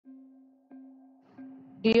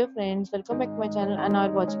Dear friends, welcome back to my channel and now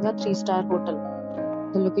we're watching a 3-star hotel.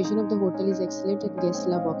 The location of the hotel is excellent and guests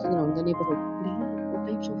love walking around the neighborhood. There are 4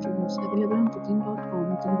 types of rooms available on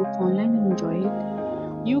booking.com. You can book online and enjoy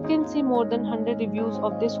it. You can see more than 100 reviews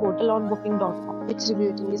of this hotel on booking.com. Its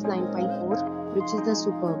review rating is 9.4, which is the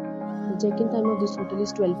superb. The check-in time of this hotel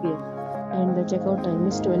is 12 p.m. and the checkout time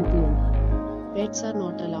is 12 p.m. Pets are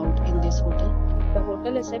not allowed in this hotel. The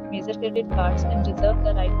hotel accepts major credit cards and reserves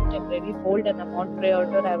the right to temporarily hold an amount prior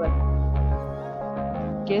to arrival.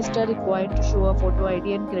 Guests are required to show a photo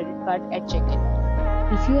ID and credit card at check-in.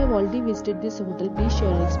 If you have already visited this hotel, please share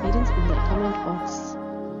your experience in the comment box.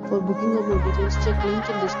 For booking or more details, check link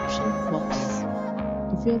in description box.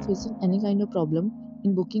 If you are facing any kind of problem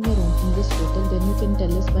in booking a room in this hotel, then you can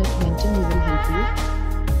tell us by commenting. We will help you.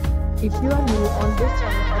 If you are new on this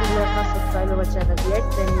channel or you have not subscribed our channel yet,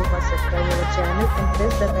 then you must subscribe our channel and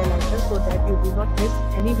press the bell icon so that you do not miss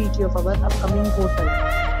any video of our upcoming hotel.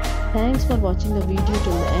 Thanks for watching the video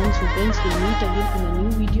till the end. So friends, we'll meet again in a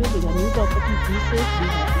new video with a new property. Be safe, be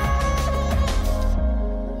happy.